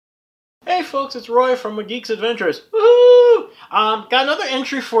Hey folks, it's Roy from A Geek's Adventures. Woohoo! Got another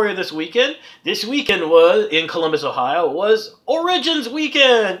entry for you this weekend. This weekend was in Columbus, Ohio. Was Origins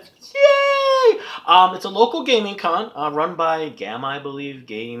Weekend. Yay! It's a local gaming con run by Gamma, I believe.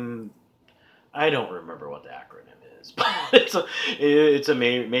 I don't remember what the acronym is, but it's a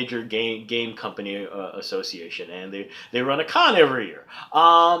major game company association, and they run a con every year.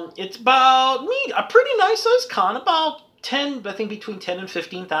 It's about a pretty nice sized con, about 10, I think between 10 and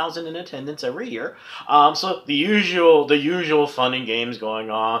 15,000 in attendance every year. So the usual fun and games going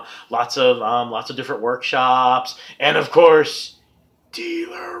on, lots of different workshops, and of course,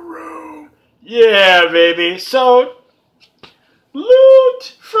 dealer room. Yeah, baby. So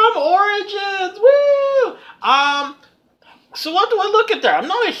loot from Origins. Woo! So what do I look at there? I'm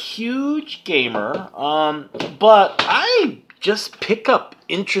not a huge gamer, but I just pick up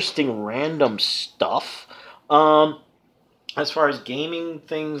interesting random stuff. As far as gaming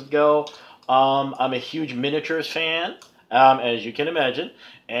things go, I'm a huge miniatures fan, as you can imagine,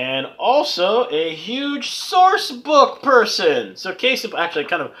 and also a huge source book person. So, actually,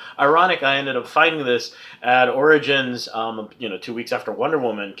 kind of ironic, I ended up finding this at Origins, 2 weeks after Wonder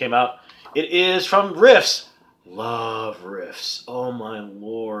Woman came out. It is from Riffs. Love Riffs. Oh my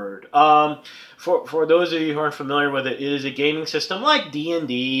lord. For those of you who aren't familiar with it, it is a gaming system like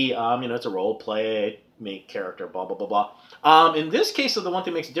D&D. It's a role play, make character, blah blah blah blah. In this case, the one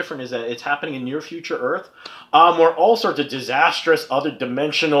thing that makes it different is that it's happening in near future Earth, where all sorts of disastrous other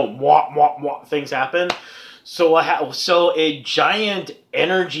dimensional things happen. So a giant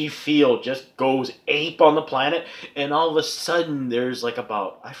energy field just goes ape on the planet, and all of a sudden there's like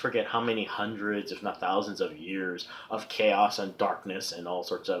about, I forget how many hundreds, if not thousands of years of chaos and darkness, and all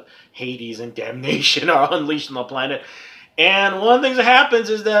sorts of Hades and damnation are unleashed on the planet. And one of the things that happens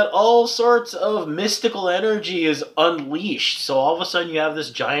is that all sorts of mystical energy is unleashed. So all of a sudden you have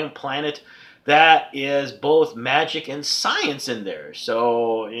this giant planet that is both magic and science in there.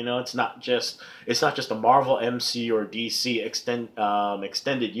 So, it's not just a Marvel, MC, or DC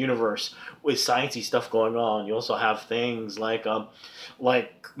extended universe with sciencey stuff going on. You also have things like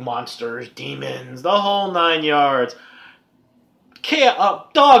monsters, demons, the whole 9 yards.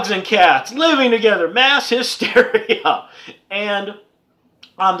 Dogs and cats living together, mass hysteria. And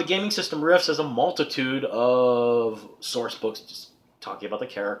the gaming system Riffs has a multitude of source books just talking about the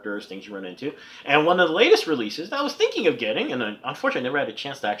characters, things you run into. And one of the latest releases that I was thinking of getting, and unfortunately I never had a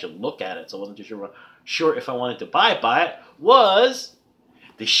chance to actually look at it, so I wasn't too sure if I wanted to buy it, was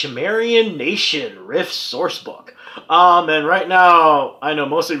the Shimerian Nation Rift Sourcebook. And right now, I know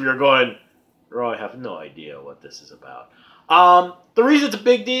most of you are going, Roy, I have no idea what this is about. The reason it's a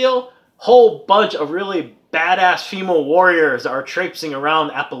big deal, whole bunch of really badass female warriors are traipsing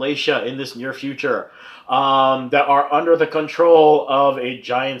around Appalachia in this near future, that are under the control of a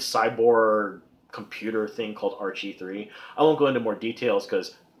giant cyborg computer thing called Archie 3. I won't go into more details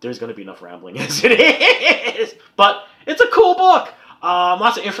because there's going to be enough rambling as it is. But it's a cool book.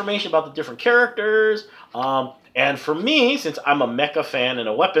 Lots of information about the different characters. And for me, since I'm a mecha fan and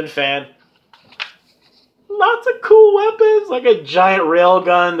a weapon fan, lots of cool weapons, like a giant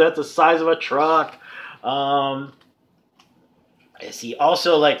railgun that's the size of a truck. I see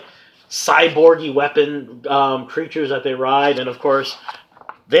also like cyborgy weapon creatures that they ride, and of course,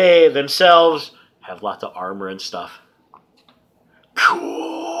 they themselves have lots of armor and stuff.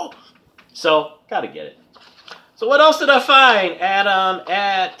 Cool. So, gotta get it. So, what else did I find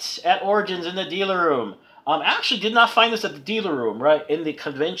at Origins in the dealer room? I actually did not find this at the dealer room, right? In the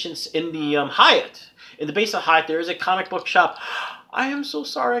conventions, in the Hyatt. In the base of Hyatt, there is a comic book shop. I am so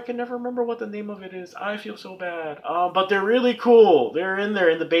sorry, I can never remember what the name of it is. I feel so bad. But they're really cool. They're in there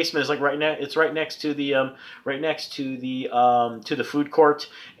in the basement. It's like it's right next to the food court,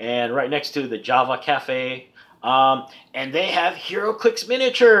 and right next to the Java Cafe. And they have HeroClix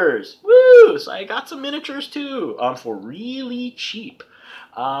miniatures. Woo! So I got some miniatures too. For really cheap.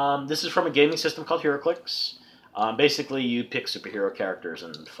 This is from a gaming system called HeroClix. Basically, you pick superhero characters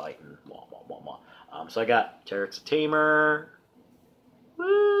and fight and blah blah blah blah. So I got Terex the Tamer.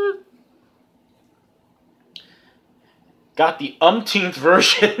 Woo. Got the umpteenth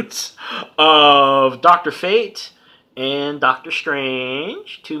versions of Dr. Fate and Doctor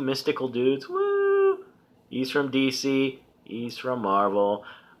Strange. Two mystical dudes. Woo! He's from DC. He's from Marvel.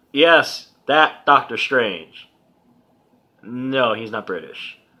 Yes, that Doctor Strange. No, he's not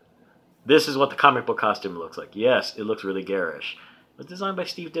British. This is what the comic book costume looks like. Yes, it looks really garish. It was designed by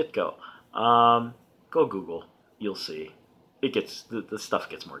Steve Ditko. Go Google. You'll see. The stuff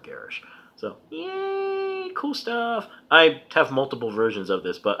gets more garish. So, yay, cool stuff. I have multiple versions of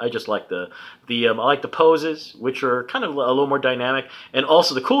this, but I just like I like the poses, which are kind of a little more dynamic. And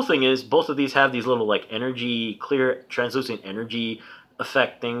also the cool thing is both of these have these little like energy, clear, translucent energy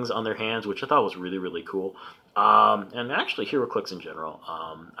effect things on their hands, which I thought was really, really cool. And actually, HeroClix in general,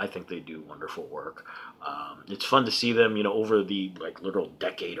 I think they do wonderful work. It's fun to see them, over the like literal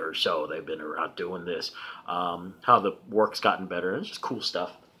decade or so they've been around doing this. How the work's gotten better. It's just cool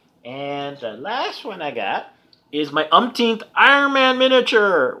stuff. And the last one I got is my umpteenth Iron Man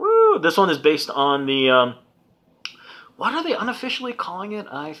miniature. Woo! This one is based on the what are they unofficially calling it?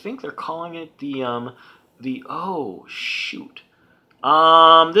 I think they're calling it the oh shoot.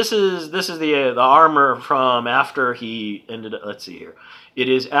 This is the armor from after he ended up. Let's see here. It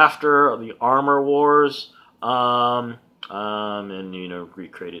is after the Armor Wars. And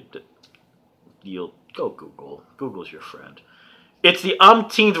recreated. You'll go Google. Google's your friend. It's the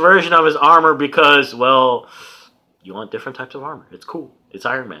umpteenth version of his armor because, well, you want different types of armor. It's cool. It's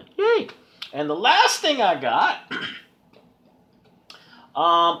Iron Man. Yay! And the last thing I got.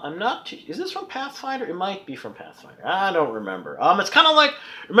 I'm not. Is this from Pathfinder? It might be from Pathfinder. I don't remember. It's kind of like,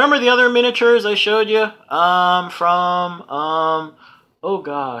 remember the other miniatures I showed you? Oh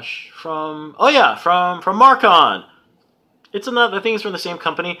gosh, from Marcon. It's another. I think it's from the same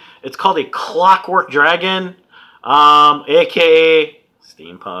company. It's called a Clockwork Dragon, aka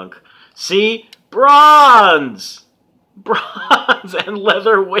steampunk. See, bronze and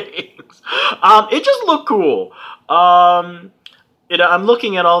leather wings. It just looked cool. I'm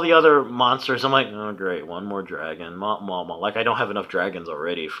looking at all the other monsters. I'm like, oh, great, one more dragon. Like, I don't have enough dragons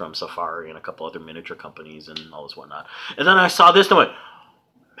already from Safari and a couple other miniature companies and all this whatnot. And then I saw this and I went,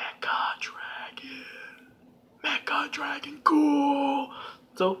 Mecha Dragon, cool.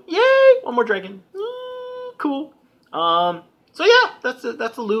 So, yay, one more dragon. Cool. So, yeah, that's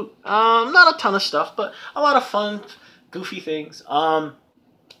the loot. Not a ton of stuff, but a lot of fun, goofy things.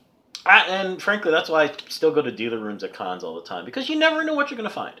 And frankly, that's why I still go to dealer rooms at cons all the time, because you never know what you're going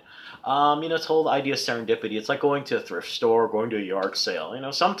to find. It's the whole idea of serendipity. It's like going to a thrift store, going to a yard sale.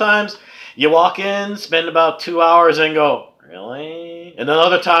 Sometimes you walk in, spend about 2 hours, and go, really? And then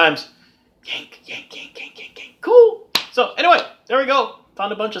other times, yank, yank, yank, yank, yank, yank. Cool. So anyway, there we go.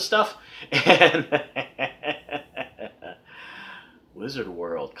 Found a bunch of stuff. And Wizard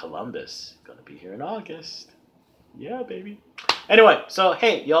World Columbus, going to be here in August. Yeah, baby. Anyway, so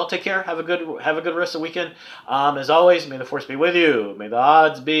hey, y'all take care. Have a good rest of the weekend. As always, may the force be with you. May the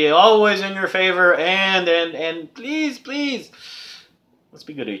odds be always in your favor. And please, let's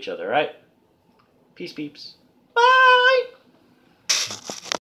be good to each other, all right? Peace, peeps. Bye.